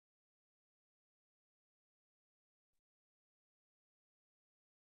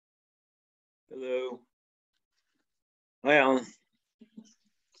Hello. Hi, Alan.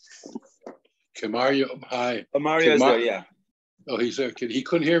 Mario, hi. Mario's there, yeah. Oh, he's there. He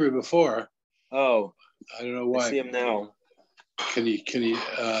couldn't hear me before. Oh, I don't know why. I see him now. Can he hear me?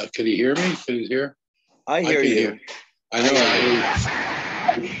 Can he hear? I hear you. I know.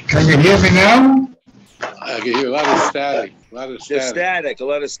 I hear you. Can you hear me now? I can hear a lot of static. There's static. A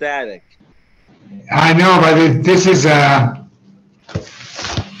lot of static. I know, but this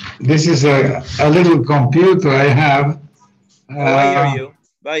is a little computer I have. I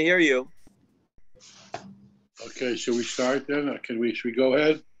hear you. Okay, should we start then? Should we go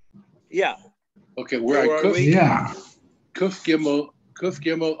ahead? Yeah. Okay, we're at Kuf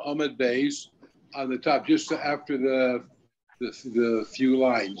Gimel Ahmed Beis on the top, just after the few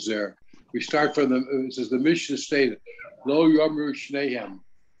lines there. We start from it says the Mishnah stated, Lo Yomer Shnehem.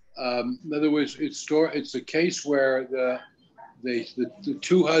 In other words, it's a case where the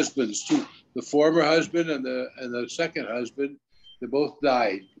two husbands, the former husband and the second husband, they both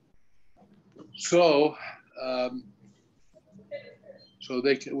died. So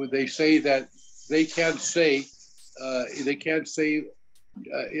they say that they can't say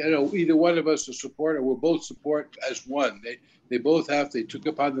either one of us is support or we'll both support as one. They both they took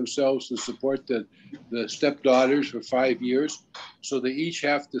upon themselves to support the stepdaughters for 5 years, so they each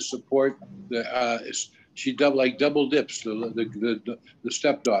have to support double dips the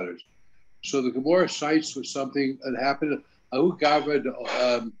stepdaughters. So the Gemara cites with something that happened. There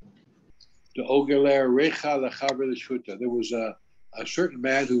was a certain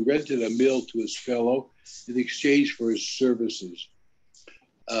man who rented a mill to his fellow in exchange for his services.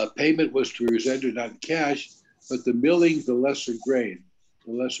 Payment was to be rendered not in cash, but the milling the lesser's grain.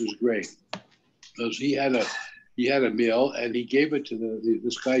 Because he had a mill and he gave it to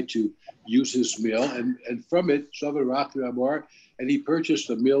this guy to use his mill, and from it, and he purchased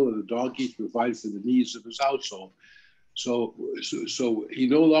a mill and a donkey to provide for the needs of his household. So he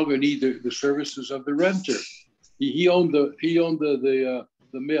no longer needed the services of the renter. He owned the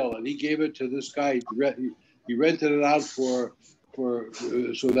mill, and he gave it to this guy. He rented it out for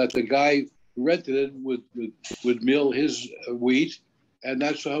so that the guy who rented it would mill his wheat, and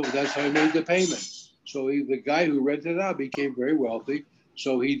that's how he made the payment. So the guy who rented it out became very wealthy,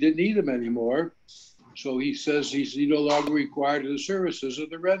 so he didn't need him anymore. So he says he no longer required the services of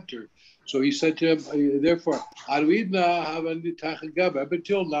the renter. So he said to him, therefore, up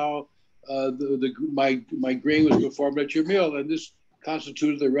until now, my grain was performed at your mill, and this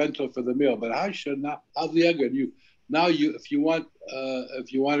constituted the rental for the mill. But if you want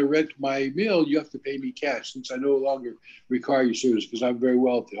to rent my mill, you have to pay me cash, since I no longer require your service because I'm very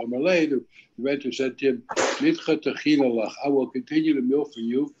wealthy. The renter said to him, I will continue to mill for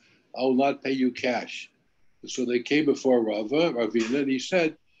you. I will not pay you cash. So they came before Ravina, and he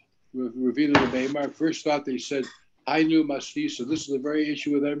said, Ravina the Meimar, first thought they said, I knew Masti, so this is the very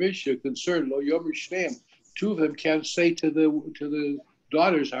issue with our Mishnah concerned. Lo Yomer Shneim. Two of them can't say to the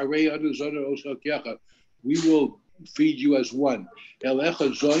daughters, we will feed you as one.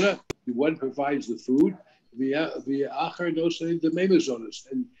 One provides the food,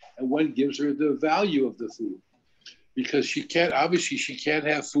 and one gives her the value of the food. Because she can't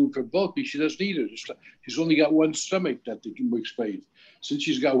have food for both, because she doesn't eat it. She's only got one stomach, that the Gemara explains. Since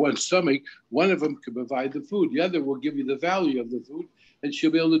she's got one stomach, one of them can provide the food. The other will give you the value of the food, and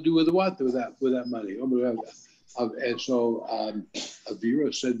she'll be able to do with that money. And so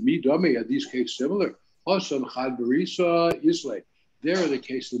Avira said, "Mi dami." Are these cases similar? There, in the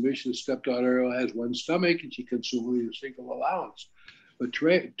case of the Mishnah, stepdaughter has one stomach, and she consumes a single allowance. But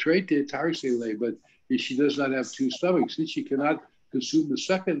she does not have two stomachs. Since she cannot consume the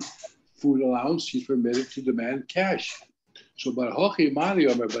second food allowance, she's permitted to demand cash. So, but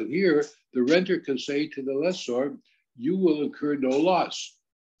here, the renter can say to the lessor, you will incur no loss.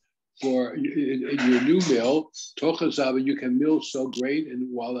 For in your new mill, you can sell grain,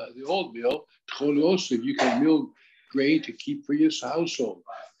 and while the old mill, you can mill grain to keep for your household.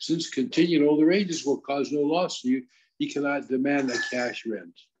 Since continued older ages will cause no loss to you, he cannot demand a cash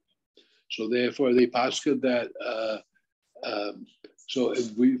rent. So therefore, they paskin that.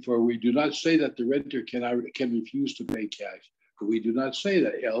 We do not say that the renter can refuse to pay cash. But we do not say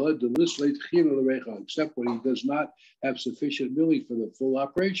that. Except when he does not have sufficient milling for the full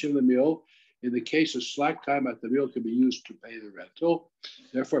operation of the mill. In the case of slack time at the mill can be used to pay the rental.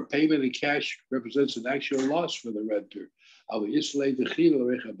 Therefore, payment in cash represents an actual loss for the renter. But if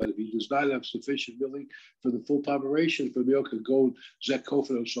he does not have sufficient milling for the full operation, the mill can go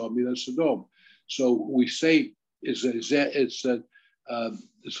Sodom. So we say it's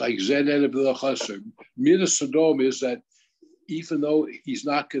like Zen and Mina Sodom is that even though he's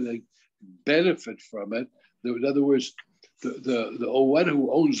not going to benefit from it. In other words, the one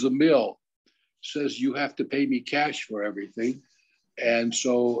who owns the mill says you have to pay me cash for everything, and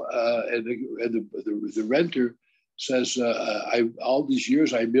so the renter says all these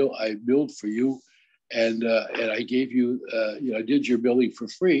years I milled for you, and I gave you I did your milling for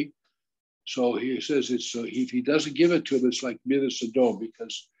free. So he says if he doesn't give it to him, it's like midas adom,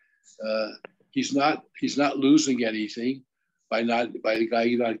 because he's not losing anything by the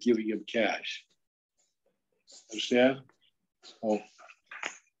guy not giving him cash. Understand? Oh,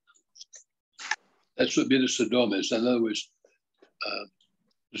 that's what midas adom is. In other words,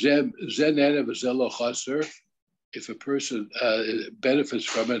 if a person benefits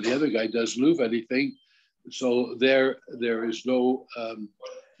from it, the other guy doesn't lose anything, so there is no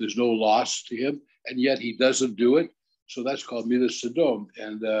there's no loss to him, and yet he doesn't do it. So that's called midas adom,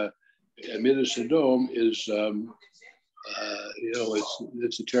 and midas adom is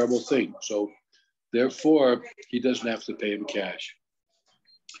it's a terrible thing. So therefore, he doesn't have to pay him cash.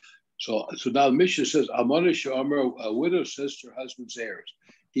 So now the Mishnah says, a widow says to her husband's heirs,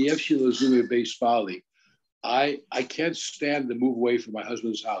 I can't stand to move away from my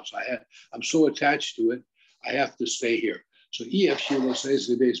husband's house. I'm so attached to it, I have to stay here. So I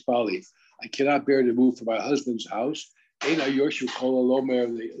cannot bear to move from my husband's house.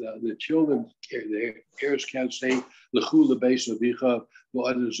 The children, the heirs can't say, go to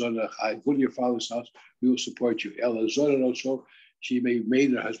your father's house, we will support you. Also, she may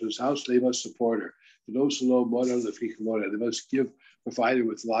remain in her husband's house, they must support her. They must provide her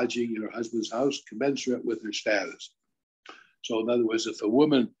with lodging in her husband's house, commensurate with her status. So in other words, if a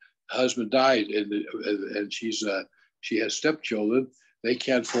woman, husband died and she has stepchildren, they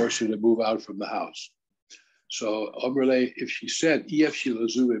can't force her to move out from the house. So Omrele, if she said, I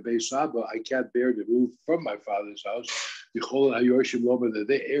can't bear to move from my father's house,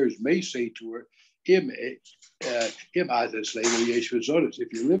 the heirs may say to her, if you're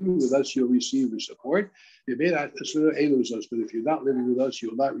living with us, you'll receive the support. But if you're not living with us,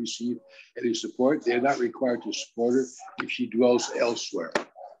 you'll not receive any support. They're not required to support her if she dwells elsewhere.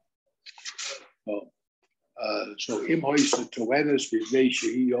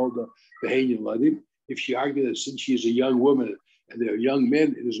 If she argued that since she is a young woman and they are young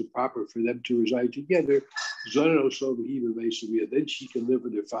men, it is improper for them to reside together, then she can live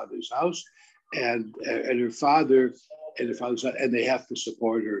in their father's house, and her father and her father's house, and they have to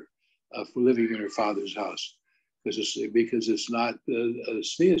support her for living in her father's house, because it's not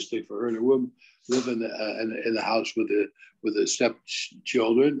theistic for her and her woman live in the house with the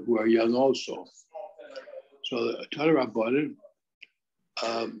stepchildren who are young also. So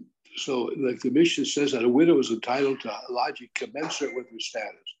so like the Mishnah says that a widow is entitled to lodging commensurate with her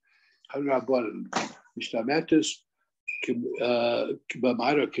status.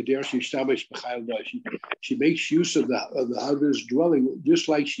 She makes use of the husband's dwelling just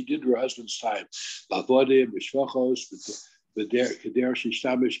like she did her husband's time.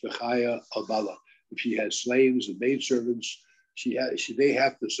 If she has slaves and maidservants, they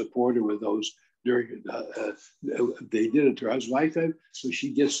have to support her with those during they did it to her husband's lifetime, so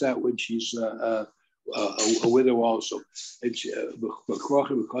she gets that when she's a widow also. And she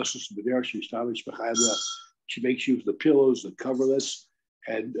makes use of the pillows, the coverlets,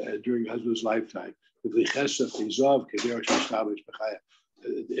 and during her husband's lifetime.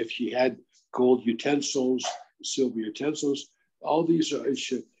 If she had gold utensils, silver utensils, all these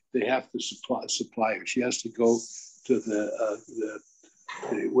they have to supply her. She has to go to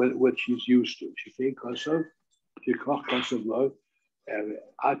what she's used to. She can't kosav, she koch kosav love, and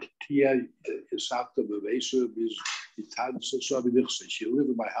atia isapta bevesu is itansa sabidichse. She'll live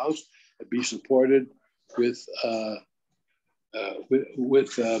in my house and be supported with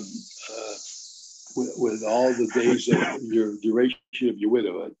all the days of your duration of your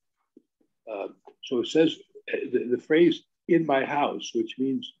widowhood. So it says the phrase "in my house," which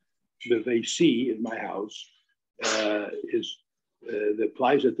means that they see in my house, that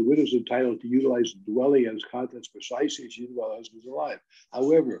implies that the widow is entitled to utilize the dwelling as contents precisely as she did while her husband is alive.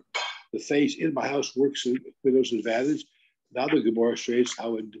 However, the phrase "in my house" works in widow's advantage. Now the Gemara states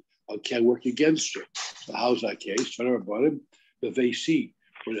how it can work against her. So how's that case? The they see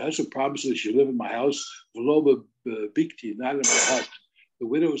when the husband promises she live in my house, not in my hut. The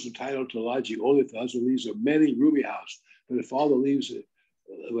widow is entitled to lodging only if the husband leaves a many roomy house. But if all he leaves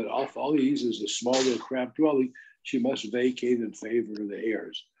is a small little cramped dwelling, she must vacate in favor of the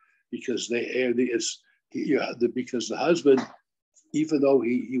heirs, because because the husband, even though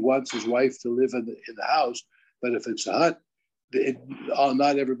he wants his wife to live in the house, but if it's a hut,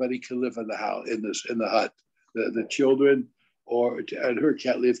 not everybody can live in the house in the hut. The children and her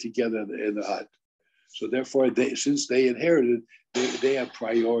can't live together in the hut. So therefore, since they inherited, they have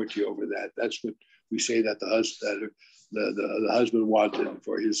priority over that. That's what we say that the husband wanted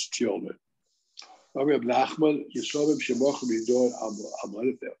for his children.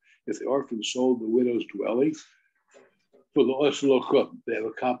 If the orphan sold the widow's dwelling, they have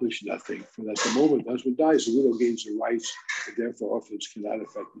accomplished nothing. For at the moment the husband dies, the widow gains the rights, and therefore orphans cannot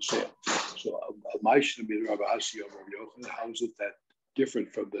affect the sale. So, how is it that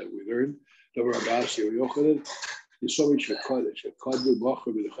different from that we learned? If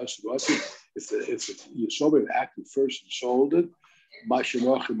the Yisomim acted first and sold it,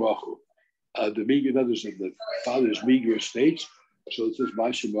 the meager, others of the father's meager estates, so it says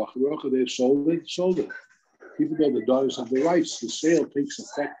they sold it. Even though the daughters have the rights, the sale takes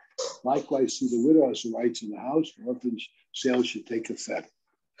effect. Likewise, see, the widow has the rights in the house, the orphan's sale should take effect.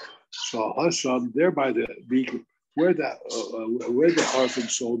 So Hashem, thereby where the orphan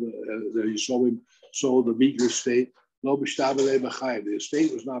sold the Yisomim sold the meager estate, the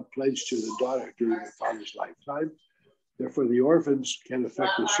estate was not pledged to the daughter during the father's lifetime. Therefore, the orphans can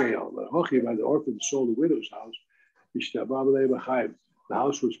affect the sale. The orphan sold the widow's house. The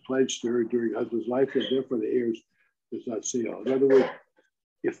house was pledged to her during husband's lifetime. Therefore, the heirs does not sale. In other words,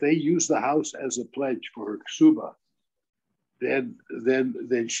 if they use the house as a pledge for her ksuba, then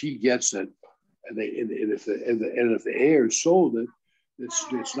she gets it. And if the heirs sold it,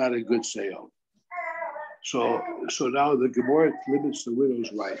 it's not a good sale. So now the Gemara limits the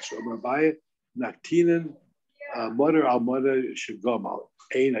widow's rights. So Rabbi Naktinen mother al mother shagomal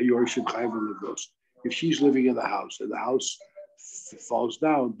ein ayorshim chayvim levos. If she's living in the house and the house falls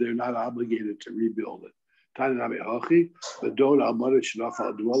down, they're not obligated to rebuild it. Tananami hachi the don al mother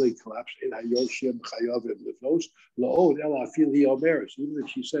shenafal dwelling collapse ein ayorshim chayvim levos laod ela afil hi omeres. Even if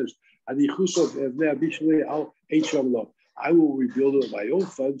she says ani chusov evnei abishlei al ein shamlo, I will rebuild it with my own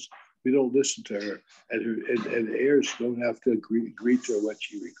funds. We don't listen to her, and the heirs don't have to agree to what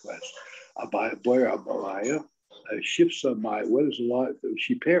she requests. What is the law?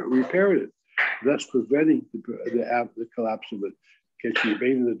 She repaired it, thus preventing the collapse of it. Can she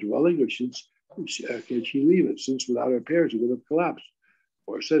remain in the dwelling, or can she leave it? Since without her repairs, it would have collapsed.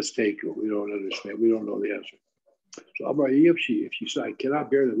 Or it says take it. We don't understand. We don't know the answer. So if she said, I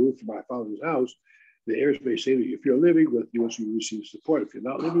cannot bear the roof of my father's house, the heirs may say that if you're living with us, you receive support. If you're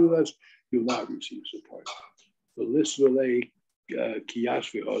not living with us, you'll not receive support. The list will lay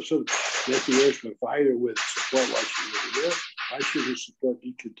kiyashvi also. Let the heirs provide her with support while she's living there. Why should her support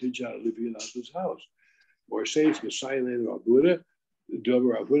be contingent on living in husband's house? Or says Messiah of Abuda,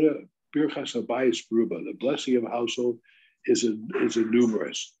 Dover Abuda, Birchas Habayis Beruba. The blessing of a household is a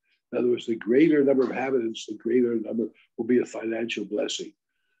numerous. In other words, the greater number of inhabitants, the greater number will be a financial blessing.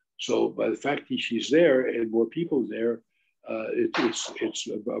 So by the fact that she's there and more people there, it's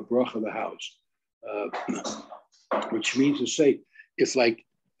a bracha of the house, which means to say, it's like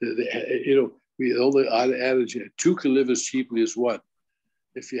we only adage two can live as cheaply as one.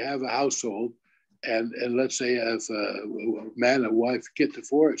 If you have a household, and let's say if a man and wife get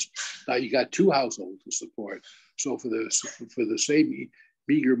divorced, now you got two households to support. So for the same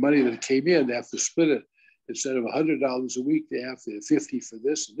meager money that came in, they have to split it. Instead of $100 a week, they have to have $50 for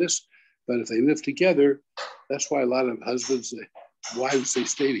this and this. But if they live together, that's why a lot of husbands and wives, they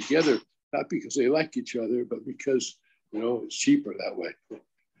stay together, not because they like each other, but because, it's cheaper that way.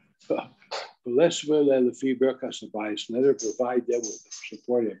 Let her provide them with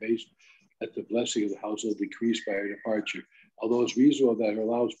support and base that the blessing of the household decreased by her departure. Although it's reasonable that her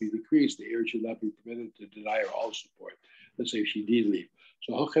allowance be decreased, the heir should not be permitted to deny her all support. Let's say if she did leave.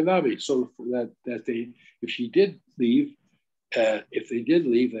 So that if she did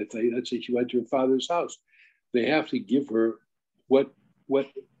leave, let's say she went to her father's house, they have to give her what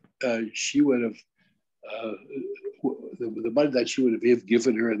she would have, the money that she would have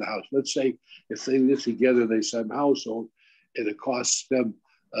given her in the house. Let's say if they live together, they same household, and it costs them,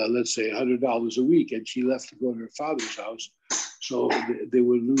 let's say $100 a week, and she left to go to her father's house, so they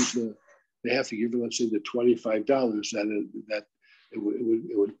would lose they have to give her, let's say, the $25 that it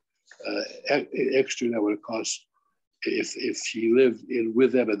would extra that would have cost if she lived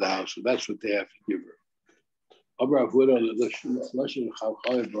with them in the house. So that's what they have to give her.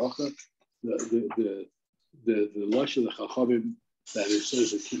 The lush of the chachamim that it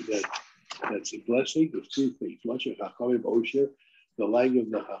says that's a blessing. There's two things. Lush of chachamim osher. The language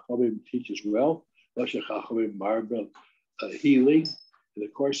of the chachamim teaches well. Lush of chachamim marbel healing. In the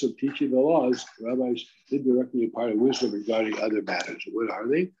course of teaching the laws, rabbis indirectly impart wisdom regarding other matters. What are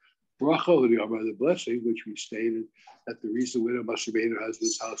they? Bracha, the blessing, which we stated that the reason the widow must remain in her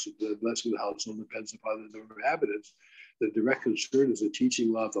husband's house is the blessing of the household depends upon the number of inhabitants. the direct concern is the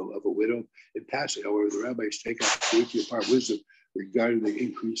teaching law of a widow. In passing, however, the rabbis take out the 80th part wisdom regarding the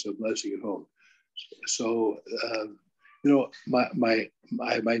increase of blessing at home. So,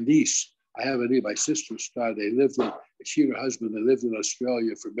 my niece, I have my sister Star. They lived in, she and her husband. They lived in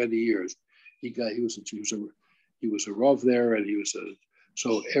Australia for many years. He was a Rav there, and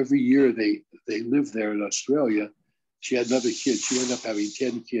so every year they lived there in Australia. She had another kid. She ended up having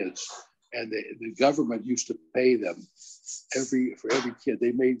 10 kids, and the government used to pay them for every kid.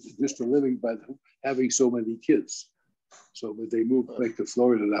 They made just a living by having so many kids. So, but they moved back to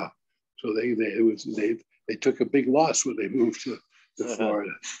Florida now. So they took a big loss when they moved to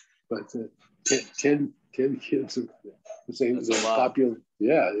Florida. But 10 kids, the population.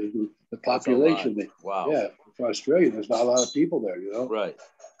 Yeah, the population. Wow. Yeah, for Australia, there's not a lot of people there, Right.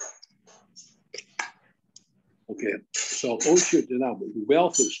 Okay, so Osher now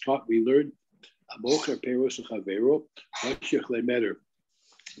wealth is taught. We learned Amocher Peros Chavero,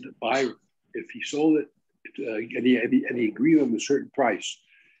 the buyer, if he sold it, and he agreed on a certain price,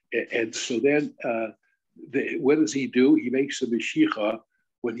 and so then what does he do? He makes a meshicha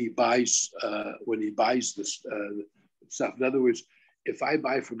when he buys this stuff. In other words, if I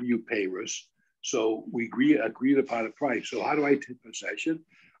buy from you Peros, so we agreed upon a price. So how do I take possession?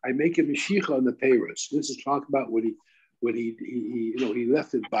 I make a meshicha on the Peros. This is talking about when he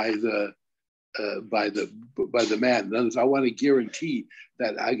left it by the man. In other words, I want to guarantee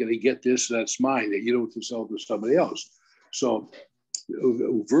that I'm going to get this, that's mine, that you don't have to sell to somebody else. So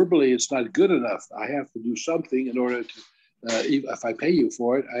verbally, it's not good enough. I have to do something in order to, if I pay you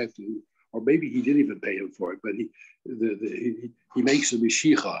for it, I have to, or maybe he didn't even pay him for it, but he makes a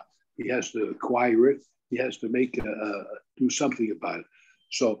meshicha. He has to acquire it. He has to do something about it.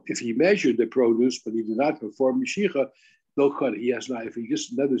 So if he measured the produce, but he did not perform meshicha, no cut. He has not. If he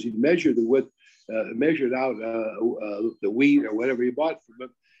just, in other words, he measured measured out the wheat or whatever he bought from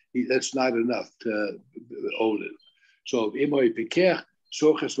him, that's not enough to own it. So imoy pikech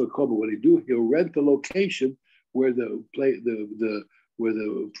soches lekomo. What he do? He'll rent the location where the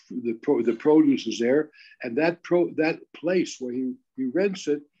produce is there, and that place where he rents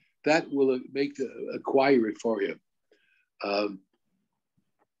it, that will acquire it for him.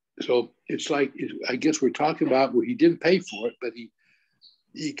 So it's like, I guess we're talking about where he didn't pay for it, but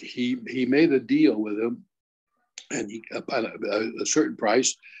he made a deal with him, and he upon a certain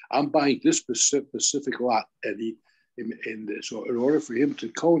price. I'm buying this specific lot, and so in order for him to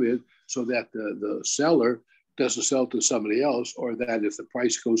code it so that the seller doesn't sell to somebody else, or that if the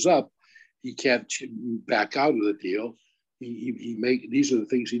price goes up, he can't back out of the deal. These are the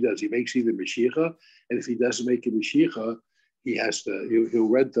things he does. He makes either meshicha, and if he doesn't make a meshicha, he'll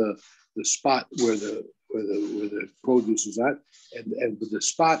rent the spot where the produce is at, and the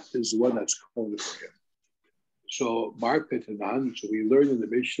spot is the one that's coded for him. So Mar Petanan, so we learn in the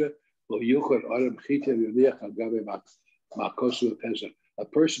Mishnah, a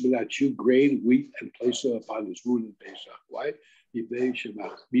person will not chew grain, wheat, and place it upon his wound in Pesach. Why?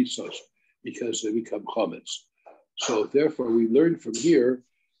 Because they become chametz. So therefore, we learn from here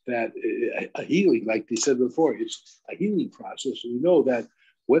that a healing, like they said before, it's a healing process. We know that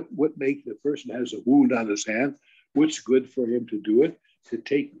what makes the person has a wound on his hand, what's good for him to do it, to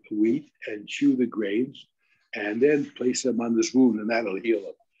take wheat and chew the grains, and then place them on this wound, and that'll heal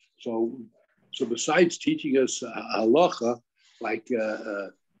him. So besides teaching us halacha, like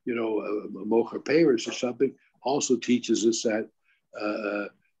mocher peiros or something, also teaches us that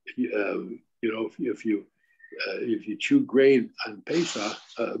if you chew grain on Pesach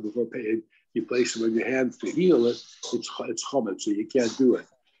before paying, you place them in your hand to heal it. It's chametz, so you can't do it.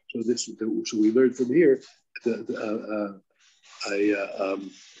 So we learned from here a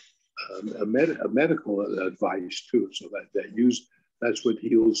medical advice too. So that's what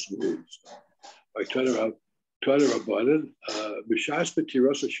heals wounds. I Tana Rabbanan, B'shas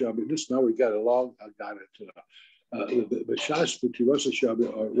b'tiras Hashem. This now we got along. I got it. B'shas b'tiras Hashem.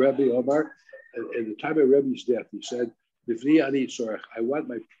 Rabbi Omar, at the time of Rebbe's death, he said, I want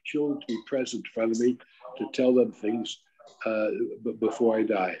my children to be present in front of me to tell them things before I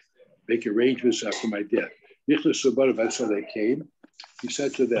die. Make arrangements after my death. That's how they came. He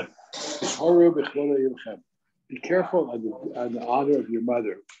said to them, be careful on the honor of your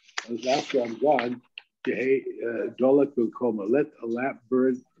mother. As after I'm gone, let a lamp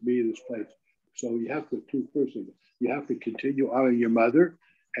burn for me in this place. So you have to do first thing. You have to continue honoring your mother,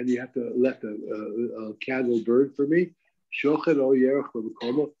 and you have to let the candle burn for me. Set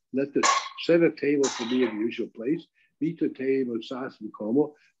a table for me in the usual place. Let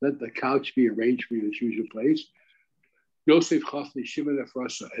the couch be arranged for me in its usual place. Yosef Chafni Shimon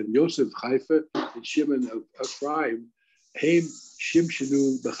Efrasa, and Yosef Haifa and Shimon of Ephraim, Haim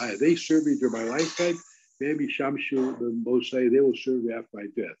Shimshanu B'chai. They serve me during my lifetime. Maybe Shamshu the Mosai. They will serve me after my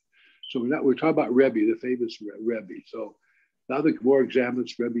death. So we're talking about Rebbe, the famous Rebbe. So now the Gemara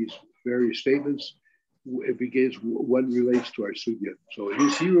examines Rebbe's various statements. It begins, one relates to our sugya. So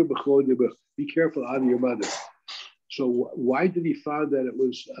his hero, be careful out of your mother. So why did he find that it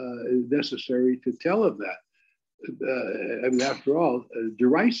was necessary to tell him that? I mean, after all,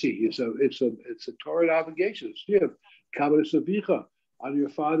 deraisi it's a Torah obligation. It's Kabbalah on your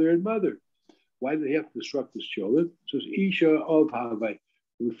father and mother. Why did he have to instruct his children? It says Isha of Havai.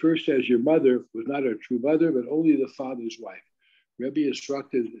 Refers to as your mother was not her true mother, but only the father's wife. Rebbe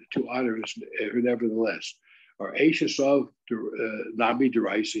instructed to honor her nevertheless. Or Aishas of Nami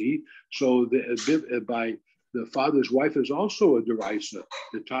deraisi. So by the father's wife is also a deraisa.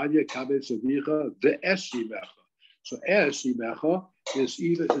 The Tanya Kabbalah the Esimecha. So es imecha is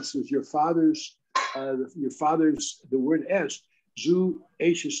even. It says your father's. The word es zu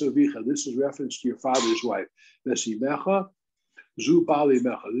eishes avicha. This is reference to your father's wife. Es imecha zu bali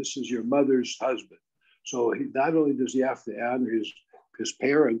mecha. This is your mother's husband. So not only does he have to honor his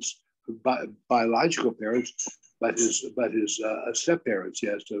parents, biological parents, but his step parents. He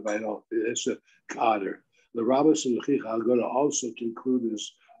has to honor. The rabbis and the chicha are going to also include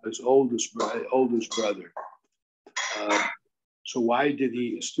his oldest brother. So why did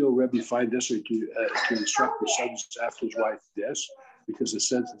he still Rebbe find necessary to instruct the sons after his wife's death? Because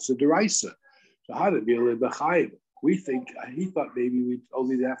it's a deraisa. So how did B'chayim? We think he thought maybe we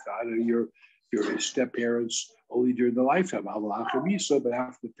only have to honor your step parents only during the lifetime. But after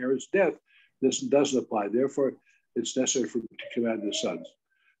the parents' death, this doesn't apply. Therefore, it's necessary to command the sons.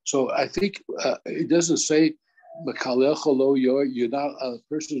 So I think it doesn't say you're not a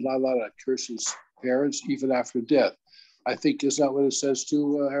person is not allowed to curse his parents even after death. I think is that what it says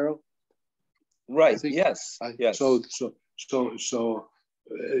too, Harold? Right. Yes. Yes. So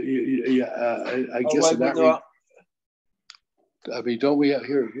I guess in that. I mean, don't we have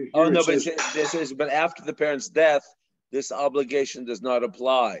here? Oh no, but this is. But after the parent's death, this obligation does not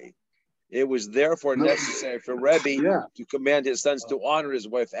apply. It was therefore necessary for Rebbe to command his sons to honor his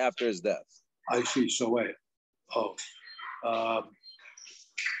wife after his death. I see. So wait.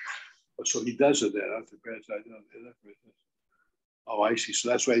 So he does it then after parents died. Oh, I see. So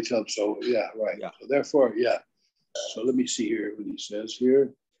that's why he tells him. So yeah, right. Yeah. So therefore, yeah. So let me see here what he says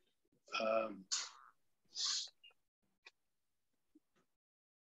here.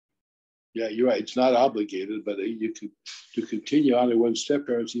 Yeah, you're right. It's not obligated, but you could to continue on one's step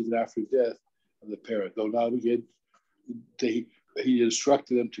parents even after death of the parent. Though not obligated, he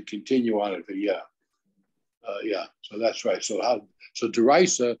instructed them to continue on it. But yeah. So that's right. So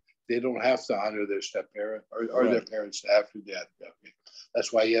deraisa, they don't have to honor their step parent or their parents after death. Okay.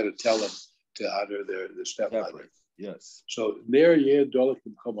 That's why he had to tell them to honor their stepmother. Yes. So ner yeh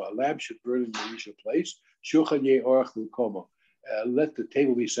dolakim koma. A lamp should burn in the usual place. Shulchan yeh orach l'koma. Let the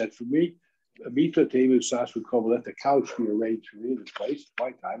table be set for me. Mita table sas l'koma. Let the couch be arranged for me in this place.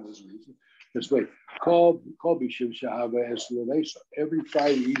 My time was the reason. This way. Call b'shim shahava es l'leisa. Every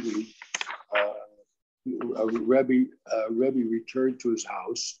Friday evening, Rebbe returned to his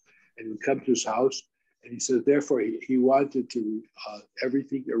house, and he would come to his house, and he said, therefore, he wanted to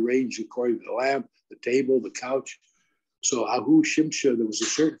everything arranged according to the lamp, the table, the couch. So Ahu Shimsha, there was a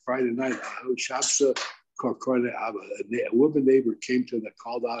certain Friday night, Ahu Shamsa Korkorne Abba, a woman neighbor came to him that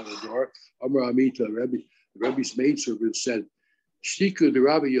called out on the door. Amar Amita, the Rebbe's maidservant said, Shtiku the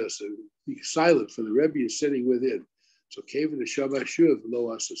Rabbi Yosef, be silent, for the Rebbe is sitting within. So came the Shama Shuv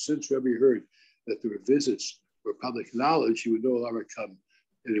Loa. So since Rebbe heard that there were visits for public knowledge, he would no longer come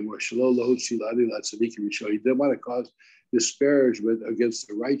anymore. He didn't want to cause disparagement against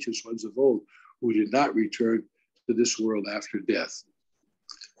the righteous ones of old who did not return to this world after death.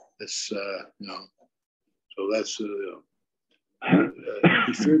 That's so that's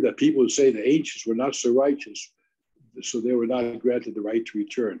he feared that people would say the ancients were not so righteous, so they were not granted the right to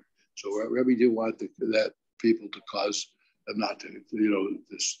return. So Rebbe didn't want that people to cause them not to,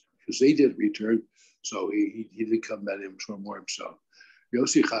 this, because they didn't return. So he didn't come at him more himself.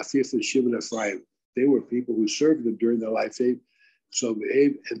 Yossi Chafif and Shimon Ephraim, they were people who served them during their life. And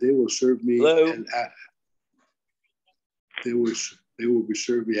they will serve me, and they will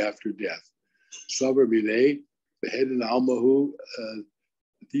serve me after death. Sover Minei, Behead and Almahu,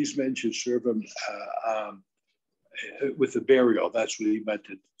 these men should serve him with a burial. That's what he meant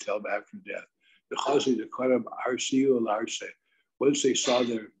to tell them after death. The Chazi, the Karam, Arsiu and Arse. Once they saw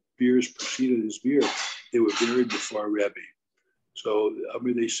their beers preceded his beer, they were buried before Rebbe. So,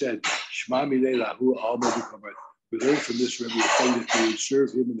 they said, Shema Minei Lahu Alma Dukamar. We learned from this Rebbe the thing that they would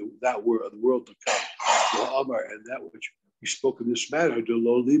serve him in that world, the world to come. And that which he spoke in this manner, the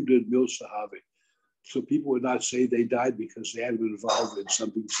lo limdud mil sahavi. So people would not say they died because they had been involved in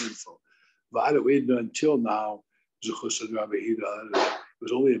something sinful. Until now, it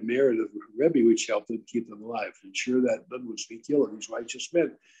was only a merit of Rebbe which helped them keep them alive, to ensure that none would speak ill of these righteous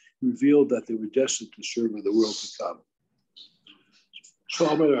men. He revealed that they were destined to serve in the world to come. So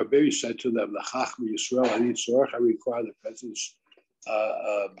Amar Rabbi said to them, "The Chachma Yisrael, I require the presence.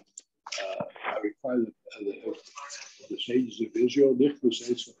 I require the sages of Israel. The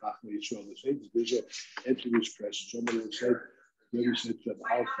sages of Israel enter his presence." Someone said, Rabbi said to them,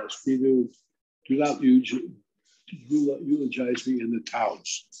 "Al Chaspidu, do not eulogize me in the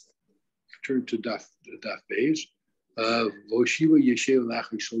towns." Turn to Daf Beis. Voshiva Yeshiva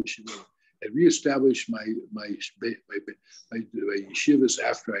Lachri Shloshim, and reestablish my yeshivas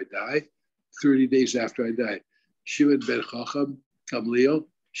after I die, 30 days after I die. Shimon ben Chacham, Gamliel,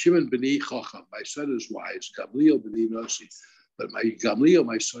 Shimon b'ni Chacham, my son is wise, Gamliel b'ni Nasi, but my Gamliel,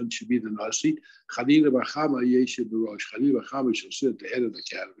 my son, should be the Nasi. Chanina bar Chama Yeshiv b'rosh, Chanina bar Chama shall sit at the head of the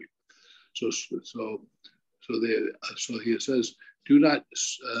academy. So he says, do not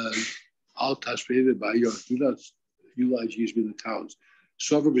al taspeid by your, do not eulogize me in the towns.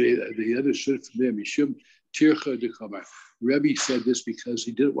 So they understood from them, Mishum Tircha de Kamar. Rebbe said this because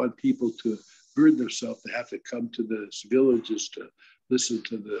he didn't want people to burden themselves to have to come to the villages to listen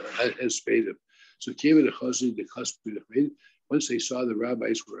to the Hespedim. So came in the Chazin, the Chazin. Once they saw the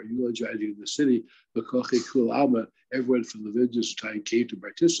rabbis were eulogizing in the city, everyone from the villages time came to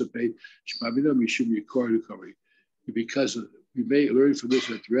participate. Because we may learn from this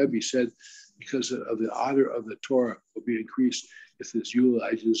that the Rebbe said, because of the honor of the Torah will be increased if this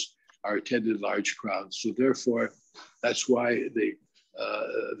eulogizes are attended large crowds. So therefore, that's why they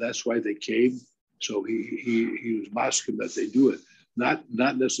came. So he was masking that they do it, not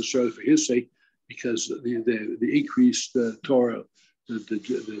necessarily for his sake, because the increased Torah, the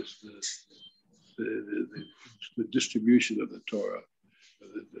distribution of the Torah,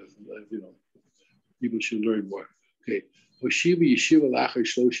 people should learn more. Okay. So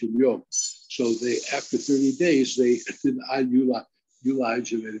they, after 30 days, they didn't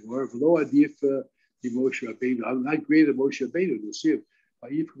eulogize him anymore. I'm not great at Moshe Rabbeinu. We'll see it.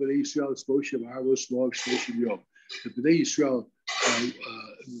 The Bnei Yisrael,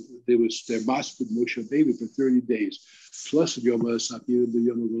 there was their mosque with Moshe Rabbeinu for 30 days. Plus, 30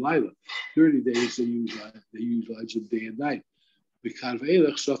 days they utilize him day and night.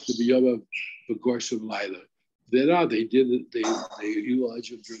 Then they did it. They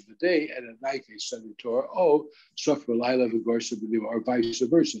utilized him during the day, and at night they studied Torah. Or vice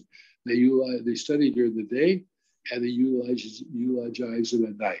versa. They studied during the day, and they eulogize him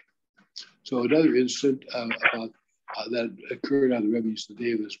at night. So another incident about that occurred on the Rebbe's the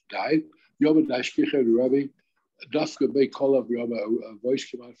day of this died. Yom Dashkicha the Rebbe, Dafka Bay Kolav Rebbe, a voice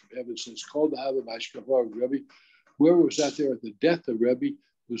came out from heaven and says, "Call the Ava Mashkavar Rebbe." Whoever was out there at the death of Rebbe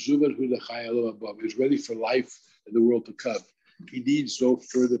was Zuban Hudachayel above. He was ready for life in the world to come. He needs no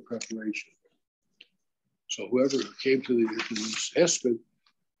further preparation. So whoever came to this hesped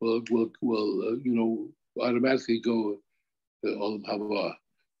will automatically go Olam Haba.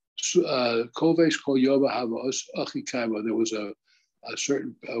 Kovesh Kol Yoma Haba Achikama. There was a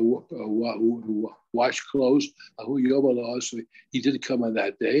certain wash clothes. He didn't come on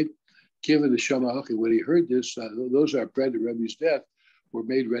that day. Given the Shama when he heard this, those are bred to Rebbe's death, were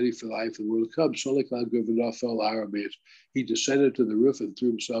made ready for life and will come. He descended to the roof and threw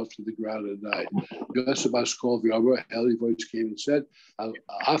himself to the ground and died. Yosebas called the Amr, Heli voice came and said,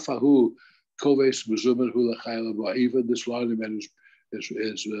 Afahu Koves Muzuman Hula. Even this laundryman has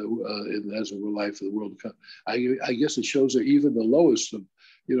a life for the world to come. I guess it shows that even the lowest of,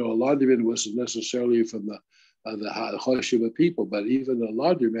 a laundryman wasn't necessarily from the Choshima people, but even the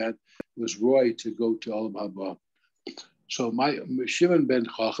laundryman was roy to go to Olam Haba. So my Shimon ben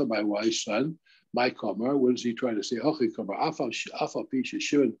Chacham, my wise son, my Kamar, what is he trying to say? Afal Pisha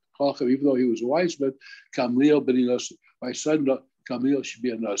Shimon Chacham, even though he was a wise man, Gamliel ben Nasi. My son Gamliel should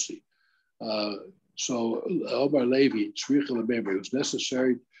be a Nasi. So Omar Levi, it was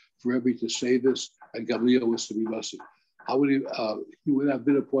necessary for Rebbe to say this, and Gamliel was to be Nasi. How would he would have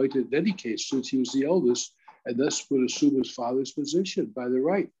been appointed in any case, since he was the eldest, and thus would assume his father's position by the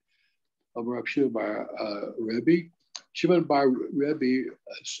right. Omar Shimon bar Rebbe. Shimon bar Rebbe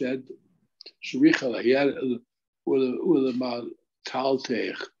said, "Shurichala." He had ulama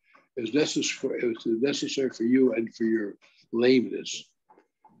talteich. It was necessary for you and for your lameness.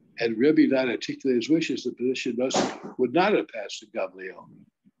 And Rebbe not articulate his wishes. The position would not have passed to Gamliel.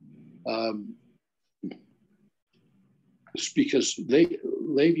 It's because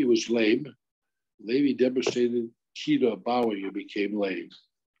Levi was lame. Levi demonstrated Kida bowing and became lame.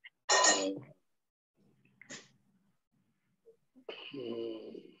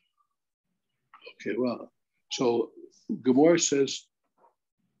 Okay, well, so Gemara says,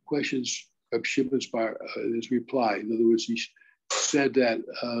 questions of Shimon's bar, his reply. In other words, he said that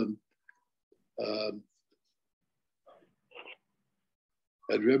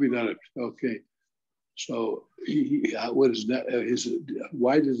and Rebbe not okay. So what is that?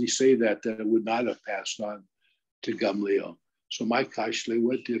 Why does he say that it would not have passed on to Gamliel? So my kashle,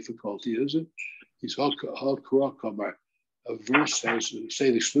 what difficulty is it? He's a verse says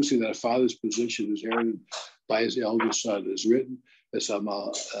saying explicitly that a father's position is inherited by his eldest son. Is written as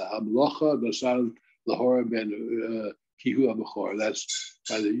Hamlocha Nasan Lahora ben Kihu Abachor. That's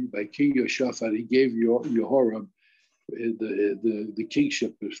by King Yoshaphat. He gave Yehoram the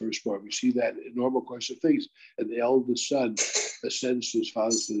kingship is firstborn. We see that in normal course of things, and the eldest son ascends to his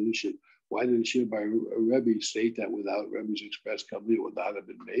father's position. Why didn't Shimon Rebbe state that without Rebbe's express command it would not have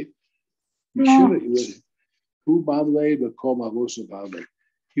been made?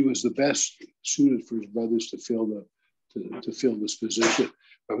 He was the best suited for his brothers to fill this position.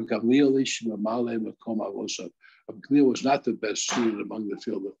 Gamliel was not the best suited among the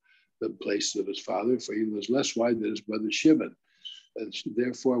places of his father, for he was less wise than his brother Shimon. And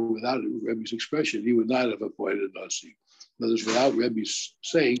therefore, without Rebbe's expression, he would not have appointed Nasi. In other words, without Rebbe's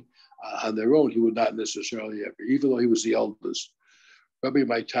saying, on their own, he would not necessarily ever, even though he was the eldest. Rebbe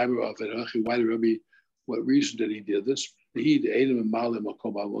might time her off and why did Rebbe, what reason did he do this? He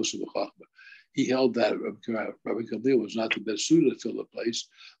held that Rabbi Gamliel was not the best suited to fill the place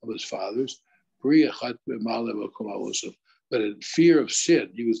of his fathers. But in fear of sin,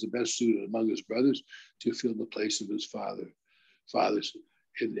 he was the best suited among his brothers to fill the place of his fathers.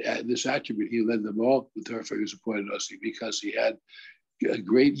 In this attribute, he led them all, but therefore he was appointed Nasi because he had a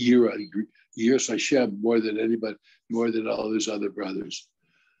great year Hashem more than anybody, more than all his other brothers.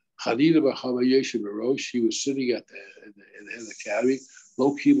 Chanina B'Chama Yeshiv Barosh, he was sitting at the head of the academy.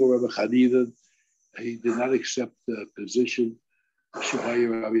 Lo Kibel Rabbi Chanina, he did not accept the position. Shahaya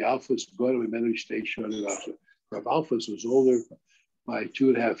Rabbi Alphas, God of Emenu Station. Rabbi Alphas was older by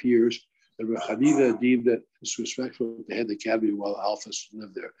 2.5 years, and Rabbi Chanina deemed that disrespectful to head the academy while Alphas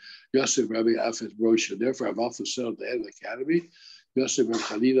lived there. Yosef Rabbi Alphas Rosh, and therefore Rabbi Alphas sat at the head of the academy. Yosef Rabbi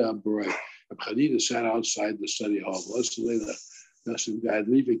Chanina and Barai. Rabbi Chanina sat outside the study hall. Yosef Gad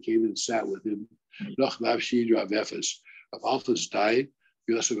Levi came and sat with him. Noch Navshid Rav Ephes. Rabbi Alphas died.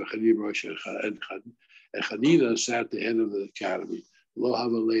 Yosef Rabbi Chanina Rosh and Chanina sat at the head of the academy. Lo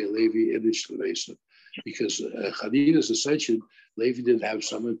Havalei Levi Inish Levesa. Because Chanina's ascension, Levi didn't have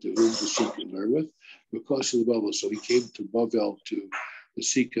someone to whom to seek and learn with because of the bubble. So he came to Bavel to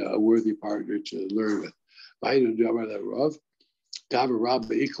seek a worthy partner to learn with. A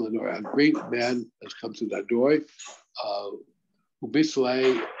great man has come to that door,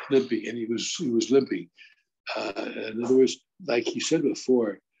 limping, and he was limping. In other words, like he said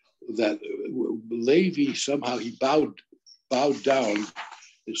before, that Levi somehow he bowed down.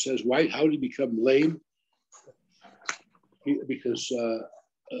 It says, why? How did he become lame? Because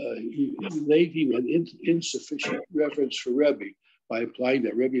Levi had insufficient reverence for Rebbe by implying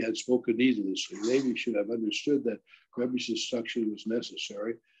that Rebbe had spoken needlessly. Levi should have understood that Rebbe's instruction was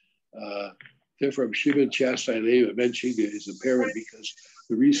necessary. Therefore, Shimon chastised Levi, mentioning his apparent because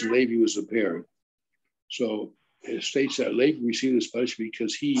the reason Levi was apparent. So it states that Levi received this punishment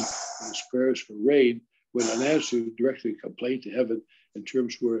because he, in his prayers for rain, when unanswered, directly complained to heaven in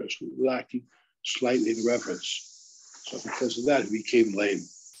terms were lacking slightly in reverence. So because of that, he became lame.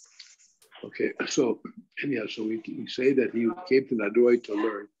 Okay, so anyhow, so we say that he came to Nadoi to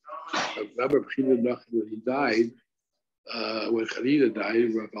learn. Remember, when he died, when Chanina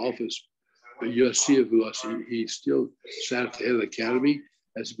died, Rav Alphas, he still sat at the head of the academy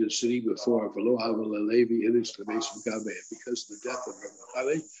as he'd been sitting before. Because of the death of Rav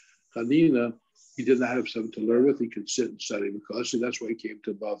Chanina, he did not have someone to learn with. He could sit and study because that's why he came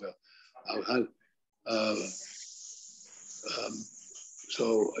to Bavel.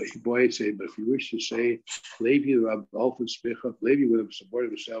 So boy say, but if you wish to say Levi Rav Alphas Spicha, Levi would have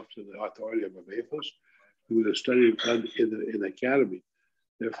supported himself to the authority of Rav Alphas. He would have studied in the academy.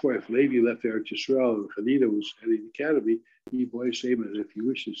 Therefore, if Levi left Eretz Yisrael and Chanina was heading the academy, he boy say, but if you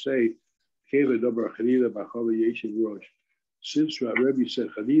wish to say, came a number of Chanina B'Chama Yeshiv Rosh. Since Rebbe said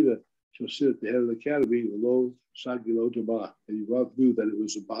Chanina shall sit at the head of the academy, and he knew that it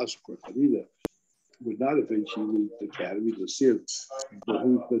was impossible for Chanina would not eventually leave the academy to sit, but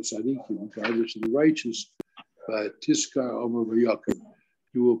regardless of the righteous, but Tiskar Omer V'Yakim,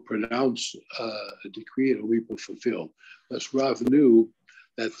 you will pronounce a decree and it will be fulfilled. Thus Rav knew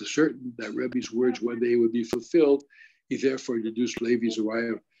that Rebbe's words one day would be fulfilled. He therefore deduced Levi's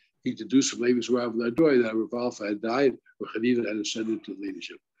arrival. He deduced from Levi's arrival at Adoi that Rav Alpha had died, or Chanina had ascended to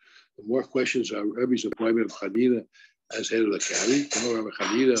leadership. The more questions on Rebbe's appointment of Chanina as head of the county.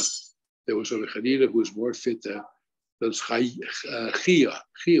 There was Rav Chanina who was more fit than Chia.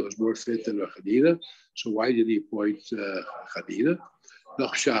 Chia was more fit than Rav Chanina. So why did he appoint Chanina?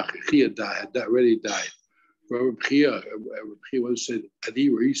 Chia had already died. Rabbi Chia once said, "Adi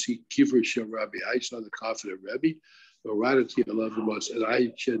Risi Kiver Shem Rabbi." I saw the coffin of Rebbe, Radati I loved the most, and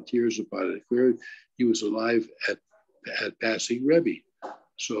I shed tears upon it. Clearly, he was alive at passing Rebbe.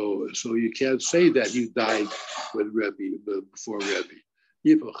 So you can't say that he died when before Rebbe.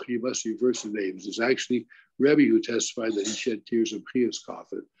 You must reverse the names. It's actually Rebbe who testified that he shed tears on Chia's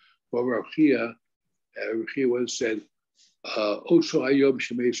coffin. But Rabbi Chia once said, "Osho Hayom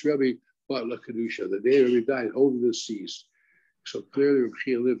Shemeis Rebbe." But La Kedusha, the day Rebbe died, holiness ceased. So clearly Rebbe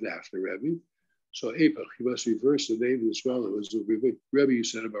Chia lived after Rebbe. So Epach, you must reverse the name as well. It was the Rebbe you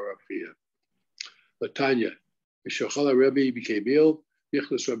said about Rebbe Chia. Latanya, Mishachala Rebbe became ill.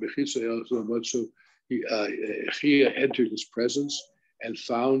 Yichlas Rebbe Chitza Chia entered his presence and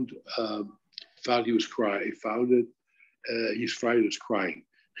found he was crying. His friend was crying.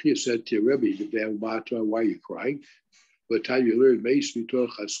 Chia said to Rebbe, "Why are you crying?" By the time you learn, and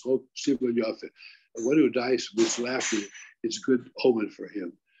one who dies with laughter, it's a good omen for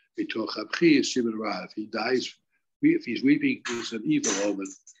him. If he dies, if he's weeping, it's an evil omen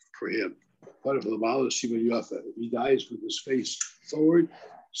for him. If he dies with his face forward,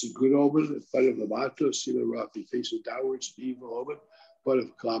 it's a good omen. If he faces downwards, an evil omen.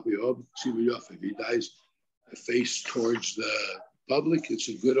 If he dies face towards the public, it's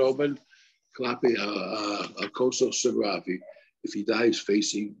a good omen. If he dies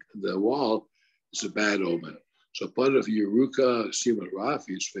facing the wall, it's a bad omen. So part of Yeruka Siman Raf,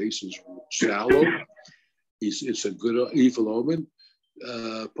 his face is shallow. It's a good evil omen.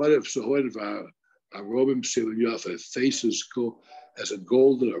 Part of Sohon Arobim Siman Yafa, face is as a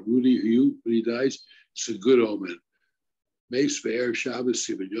golden or ruddy hue when he dies. It's a good omen. Meis Be'er Shabbos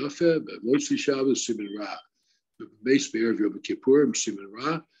Siman Yafa, but mostly Shabbos Siman Ra. Meis Be'er Yom Kippurim Siman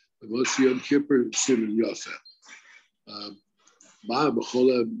Ra. Most Yom Kippur Siman Yofa. Ma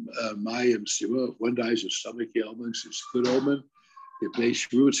B'chola Mayim Sima. If one dies of stomach ailments, it's a good omen. If they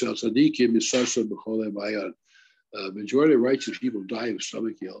shrew Sal Tzadikim, Yisasa B'chola Mayan. Majority of righteous people die of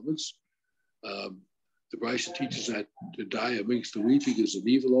stomach ailments. The Brisa teaches that to die amongst the weeping is an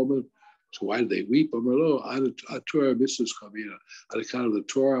evil omen. So why do they weep? On Torah mitzvahs kamina. On account of the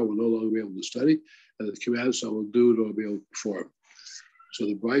Torah, I will no longer be able to study, and the commands I will do, I will be able to perform. So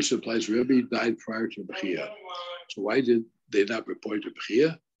the Brisa implies Rebbe died prior to Bechia. So why did they not report to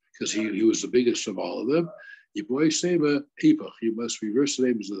Bechia? Because he was the biggest of all of them. You must reverse the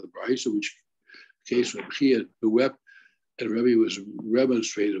names of the Brisa, which case when Bechia who wept and Rebbe was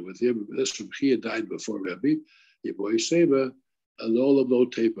remonstrated with him. This Bechia died before Rebbe. You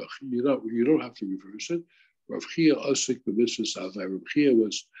don't have to reverse it. Rav Chia Osik b'mitzvahs Avai. Rav Chia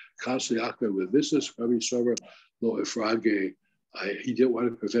was constantly active with mitzvahs. Rabbi Sover lo ifrage. He didn't want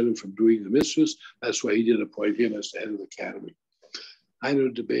to prevent him from doing the mitzvahs. That's why he didn't appoint him as the head of the academy. I know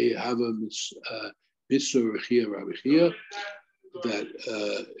debate Hava mitzvah Rav Chia Rabbi Chia that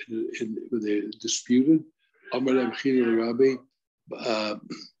when they disputed, Amar Rav Chia Rabbi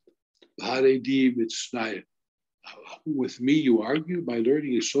Haredi Mitznai. With me, you argue. My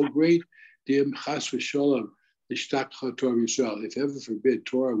learning is so great. Dim chas v'sholem nishtach Torah Yisrael. If ever forbid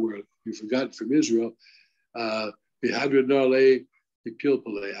Torah were you forgotten from Israel, I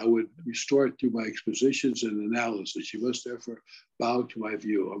would restore it to my expositions and analysis. You must therefore bow to my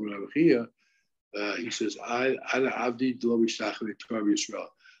view. He says, I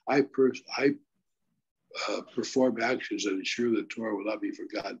perform actions that ensure that Torah will not be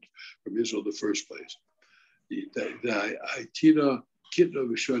forgotten from Israel in the first place.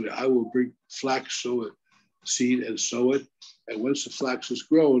 I will bring flax, sow it, seed, and sow it. And once the flax is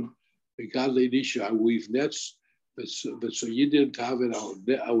grown, godly nisha, I weave nets. But so you didn't have it.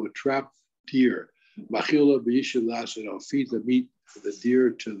 I would trap deer. Machila b'yishin las, and I'll feed the meat of the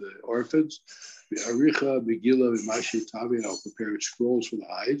deer to the orphans. Aricha megillah v'mashi tavi, and I'll prepare scrolls for the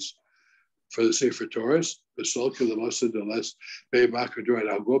hides for the Sefer Torahs. V'solka l'masa deles be'makador, and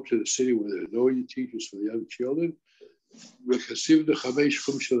I'll go up to the city where there are no teachers for the young children.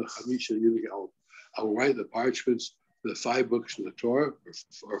 I will write the parchments for the 5 books of the Torah,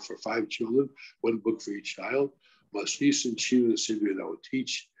 or for 5 children, 1 book for each child. Masnis and Shiva the Sidri, and I will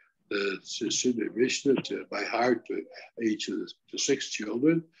teach the Sidri Mishnah by heart to each of the 6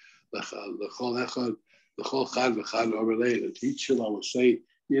 children. The The teacher will say,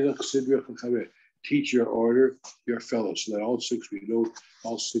 teach your order, your fellows. So that all six, we know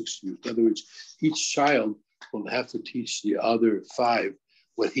all six. In other words, each child will have to teach the other five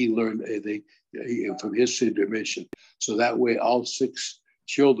what he learned from his Siddur Mishnah. So that way, all six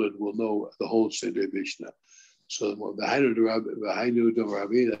children will know the whole Siddur Mishnah. So the Hainu do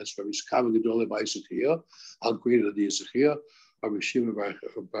Rabbi, that's Rabbi Shkama Gedolei Ba'Yisachiyah, how great are the Yisachiyah, Rabbi Shimon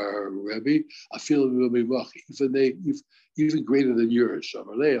Bar Rebbe, I feel even greater than yours.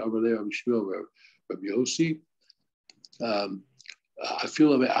 Rabbi Shmuel Rabbi Yossi, I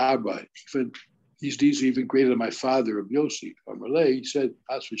feel Rabbi Abba, even these are even greater than my father Rabbi Yossi. He said,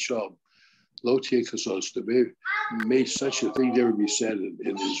 As v'shalom, lo tieh kasos, may such a thing never be said in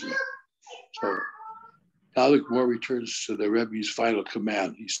Israel. So now the Gemara returns to the Rebbe's final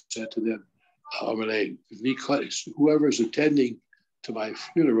command. He said to them, whoever is attending to my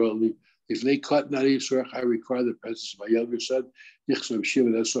funeral, if they cut not Yisrach, I require the presence of my younger son.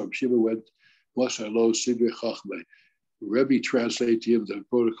 Shiva went, Rebbe translated to him the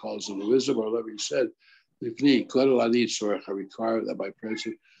protocols of the wisdom, or Rebbe said, I require that my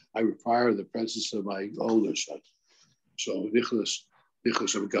presence, I require the presence of my older son. So Nicholas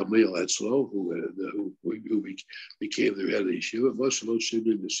of Gamliel Etzlo, who became the head of the yeshiva,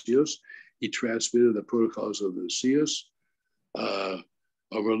 he transmitted the protocols of the Nesius.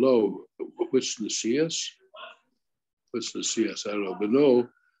 What's Nesius? I don't know. But no,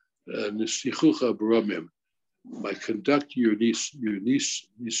 Nesichucha Baramim. My conduct your Nesius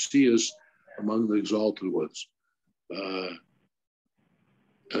among the exalted ones.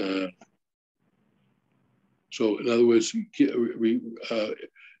 So, in other words,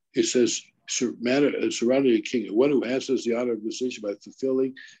 it says, surrounding a king, one who answers the honor of decision by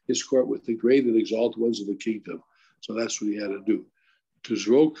fulfilling his court with the great and exalted ones of the kingdom. So that's what he had to do. To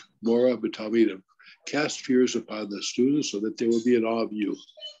zrok mora b'talmidim, cast fears upon the students so that they will be in awe of you.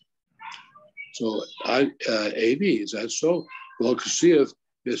 So, Amy, is that so? Well, Kasiev,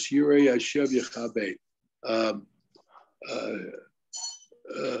 Yisirei Hashem Yechabe.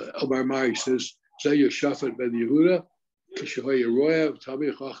 Omar Mari says, Zay Yeshafat ben Yehuda, Kishahoya Roya,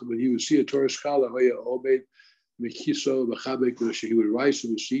 Talmid Chacham, when he would see a Torah scholar, Hoya Obed, Mechiso, Machabek, he would rise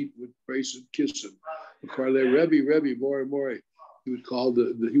from his seat, would praise and kiss him. Rebbe, more and more. He would call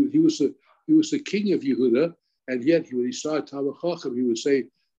he was the king of Yehuda, and yet when he saw Talmid Chacham, he would say,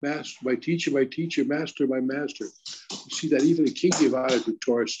 Master, my teacher, master, my master. You see that even the king gave honor to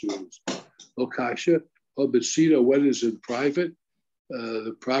Torah students. Okasha, Obetsita, what is in private?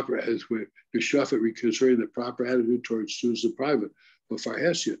 The proper, as we're Bishafat concerning the proper attitude towards students in private, but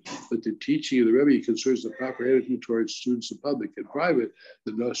Farhesia, but the teaching of the Rebbe concerns the proper attitude towards students in public. In private,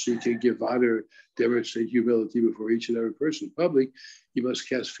 the Nasi can give honor, demonstrate humility before each and every person. In public, he must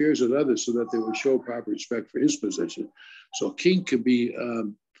cast fears on others so that they will show proper respect for his position. So a king can be,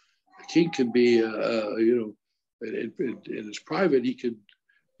 in his private, he can,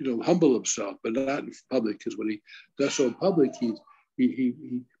 humble himself, but not in public, because when he does so in public,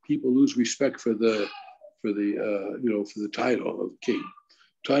 people lose respect for the title of king.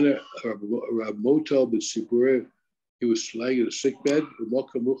 Tana Motel B'Sipureh, he was lying in a sick bed, and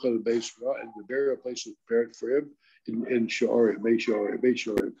the burial place was prepared for him in Shorim, May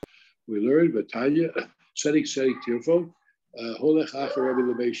Shorim. We learned, but Tanya, setting tearful, Holech Acher Rebbe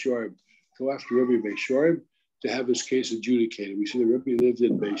L'Mei Shorim, go after Rebbe Mei Shorim to have his case adjudicated. We see the Rebbe lived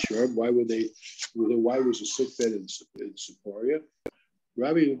in Mei Shorim. Why was a sick bed in Seporia?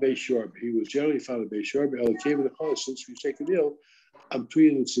 Rabbi Mei Shorim, he was generally found in Mei Shorim. El came in the call since we take an ill. I'm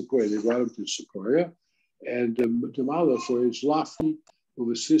tweeting in Seporia. They brought him to Seporia, and Tamala for his lofty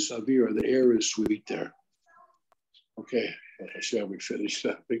Uvasis Avira. The air is sweet there. Okay, shall we finish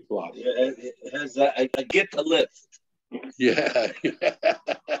that big block? Yeah, it has a get to lift. Yeah.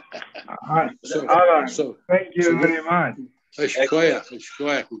 So thank you very much.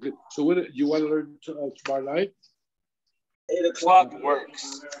 So what do you want to learn tomorrow night? 8 o'clock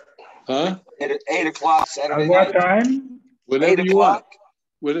works. Huh? 8 o'clock Saturday At what night. time? Whatever you want.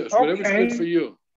 Whatever's Okay. good for you.